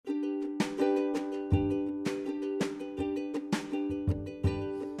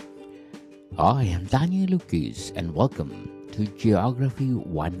I am Daniel Lucas and welcome to Geography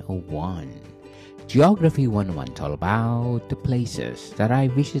 101. Geography 101 is all about the places that I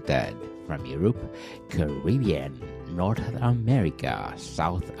visited from Europe, Caribbean, North America,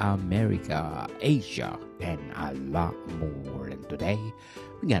 South America, Asia, and a lot more. And today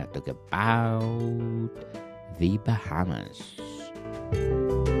we're gonna talk about the Bahamas.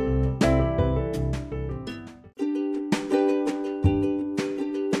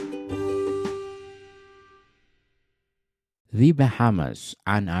 The Bahamas,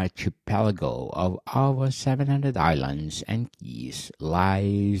 an archipelago of over 700 islands and keys,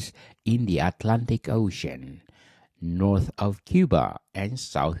 lies in the Atlantic Ocean, north of Cuba and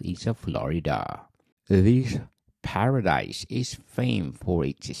southeast of Florida. This paradise is famed for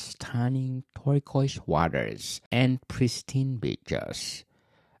its stunning turquoise waters and pristine beaches,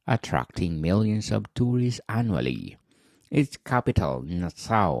 attracting millions of tourists annually. Its capital,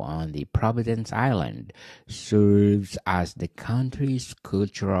 Nassau on the Providence Island, serves as the country's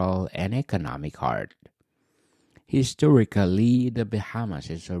cultural and economic heart. Historically, the Bahamas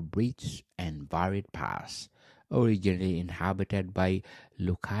is a rich and varied past, originally inhabited by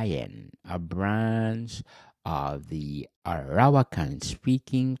Lucayan, a branch of the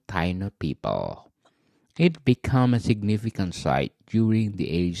Arawakan-speaking Taino people. It became a significant site during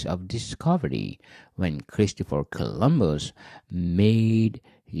the Age of Discovery when Christopher Columbus made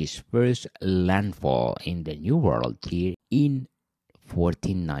his first landfall in the New World here in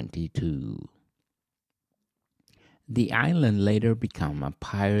 1492. The island later became a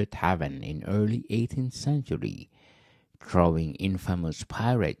pirate haven in early 18th century, drawing infamous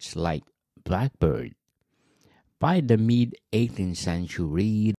pirates like Blackbeard. By the mid-18th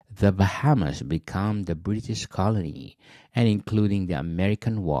century, the Bahamas became the British colony, and including the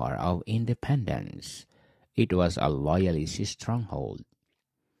American War of Independence, it was a loyalist stronghold.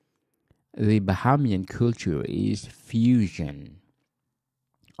 The Bahamian culture is fusion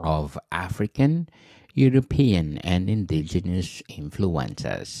of African, European, and indigenous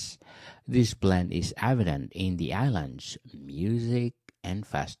influences. This blend is evident in the island's music and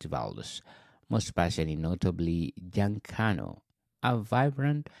festivals, most especially notably Giancano, a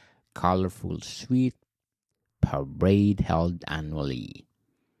vibrant, colorful, sweet parade held annually.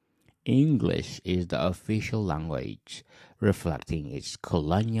 English is the official language, reflecting its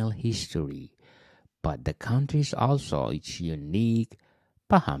colonial history, but the country is also its unique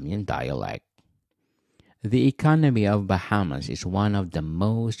Bahamian dialect. The economy of Bahamas is one of the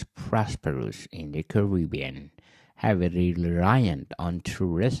most prosperous in the Caribbean, heavily reliant on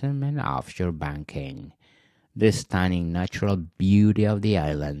tourism and offshore banking. The stunning natural beauty of the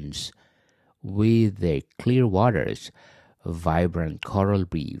islands, with their clear waters, vibrant coral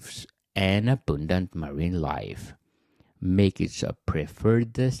reefs, and abundant marine life, make it a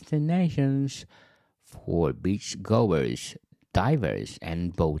preferred destinations for beachgoers, divers,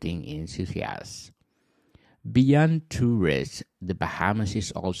 and boating enthusiasts. Beyond tourists, the Bahamas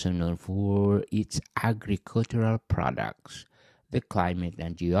is also known for its agricultural products. The climate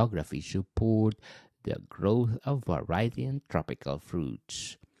and geography support the growth of variety and tropical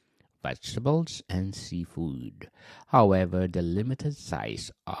fruits, vegetables, and seafood. However, the limited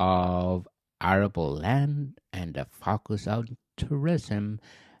size of arable land and the focus on tourism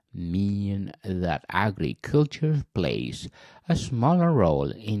mean that agriculture plays a smaller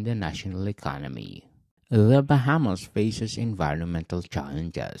role in the national economy. The Bahamas faces environmental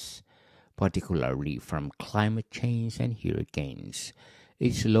challenges, particularly from climate change and hurricanes.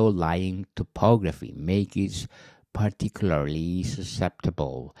 Its low-lying topography makes it particularly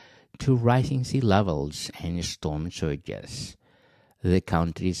susceptible to rising sea levels and storm surges. The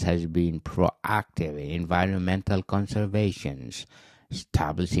country has been proactive in environmental conservation,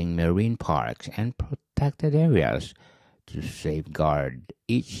 establishing marine parks and protected areas to safeguard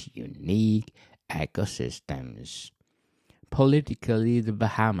its unique ecosystems. Politically, the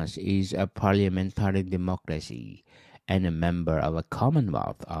Bahamas is a parliamentary democracy and a member of a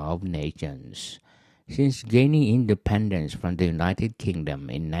Commonwealth of Nations. Since gaining independence from the United Kingdom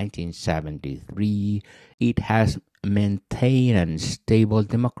in 1973, it has maintained a stable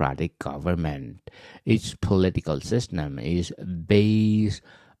democratic government. Its political system is based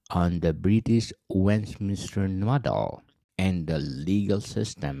on the British Westminster model, and the legal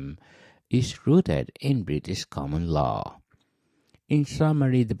system is rooted in British common law. In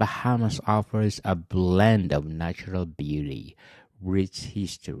summary, the Bahamas offers a blend of natural beauty, rich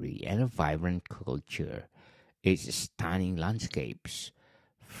history, and a vibrant culture. Its stunning landscapes,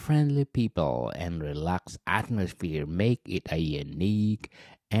 friendly people, and relaxed atmosphere make it a unique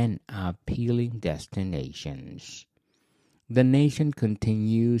and appealing destination. The nation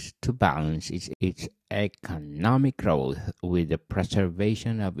continues to balance its economic growth with the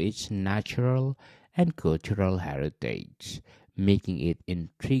preservation of its natural and cultural heritage, making it an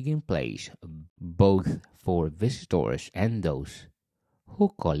intriguing place both for visitors and those who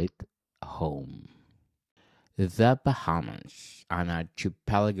call it home. The Bahamas, an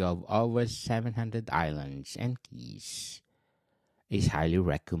archipelago of over 700 islands and keys, is highly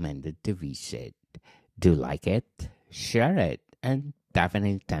recommended to visit. Do like it, share it, and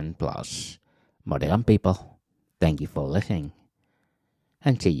definitely 10 plus. Modern people, thank you for listening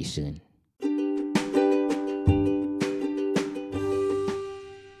and see you soon.